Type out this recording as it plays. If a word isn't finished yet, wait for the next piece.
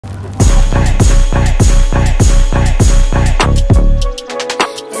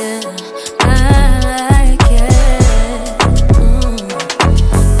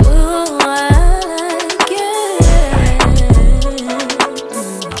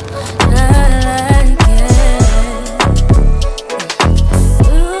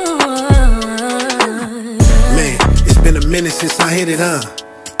huh?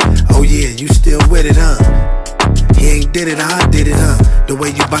 Oh yeah, you still with it, huh? He ain't did it, I did it, huh? The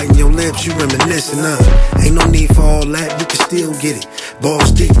way you biting your lips, you reminiscing, huh? Ain't no need for all that, you can still get it. Balls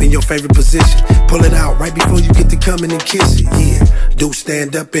deep in your favorite position. Pull it out right before you get to coming and kiss it, yeah. Do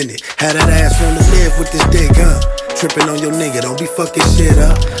stand up in it. Had that ass wanna live with this dick, huh? Tripping on your nigga, don't be fucking shit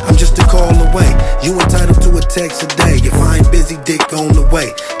up. I'm just a call away. You entitled to a text a day. If I ain't busy, dick on the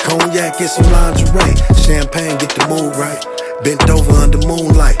way. Cognac, get some lingerie. Champagne, get the mood right. Bent over under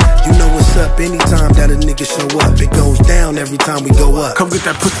moonlight. You know what's up anytime that a nigga show up. It goes down every time we go up. Come get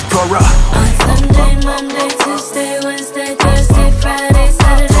that pussy Torah. On Sunday, Monday, Tuesday, Wednesday, Thursday, Friday,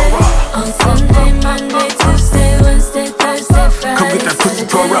 Saturday. On Sunday, Monday, Tuesday, Wednesday, Thursday, Friday. Come get that pussy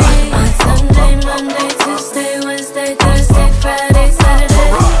Torah. On Sunday, Monday, Tuesday, Wednesday, Thursday, Friday,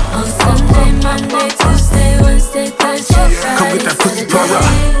 Saturday. On Sunday, Monday, Tuesday, Wednesday, Thursday, Friday. Come get that pussy Torah.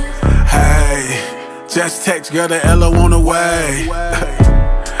 Hey, just text, girl, the Ella on the way.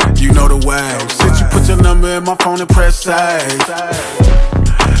 You know the way. Since you put your number in my phone and press save.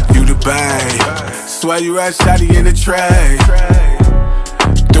 You the babe. Swear you at shawty in the tray.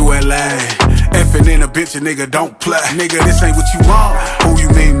 Through LA. Effing in a bitch, a nigga don't play. Nigga, this ain't what you want. Who you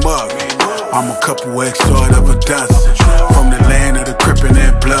mean mug? I'm a couple eggs short of a dozen. From the land of the crippin'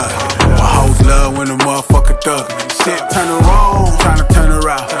 and blood. My hoes love when a motherfucker thug. Shit, turn her on, tryna turn her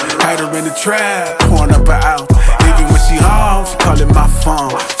out. Had her in the trap, pouring up her out. Even when she home, she callin' my phone.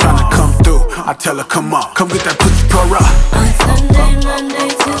 Tryna come through, I tell her come on. Come get that pussy Torah. On Sunday, Monday,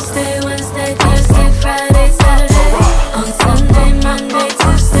 Tuesday, Wednesday, Thursday, Friday, Saturday. On Sunday, Monday,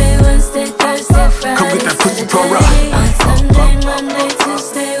 Tuesday, Wednesday, Thursday, Friday. Come get that pussy Torah. On Sunday, Monday,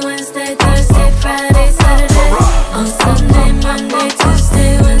 Tuesday, Wednesday, Thursday, Friday, Saturday. On Sunday, Monday,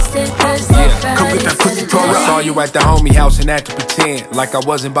 Tuesday, Wednesday, Thursday, Friday. Come get that pussy Torah. I saw you at the homie house and had to pretend like I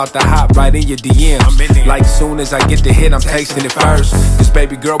wasn't about to hop right in your DMs. Like soon as I get the hit, I'm tasting it first. This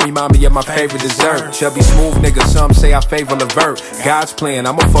baby girl remind me of my favorite dessert. Chubby smooth nigga, some say I favor Levert. God's plan,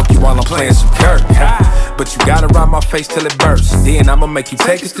 I'ma fuck you while I'm playing some Kirk. But you gotta ride my face till it bursts. Then I'ma make you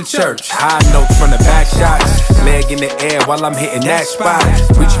take us to church. High notes from the back shots. Leg in the air while I'm hitting that spot.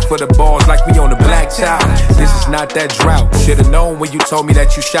 Reaching for the balls like we on the black top. This is not that drought. Should've known when you told me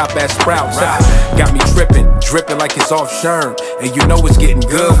that you shop at Sprouts. Got me tripping, dripping like it's off Sherm. And you know it's getting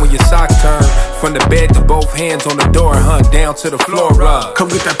good when your socks turn. From the bed to both hands on the door, down to the floor rug. Come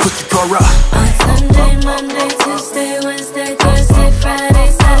get that pussy Torah. On Sunday, Monday, Tuesday, Wednesday, Thursday, Friday,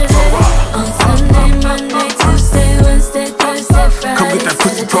 Saturday. On Sunday, Monday, Tuesday, Wednesday, Thursday, Friday. Come get that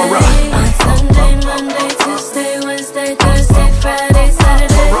pussy Torah. On Sunday, Monday, Tuesday, Wednesday, Thursday, Friday,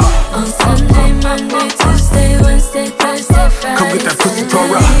 Saturday. On Sunday, Monday, Tuesday, Wednesday, Thursday, Friday. Come get that pussy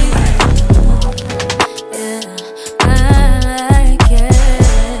Torah.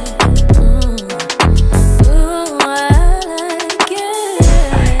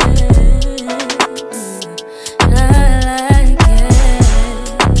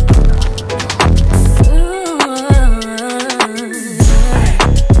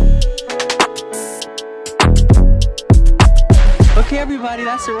 Everybody,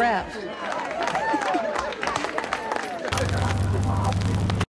 that's a wrap.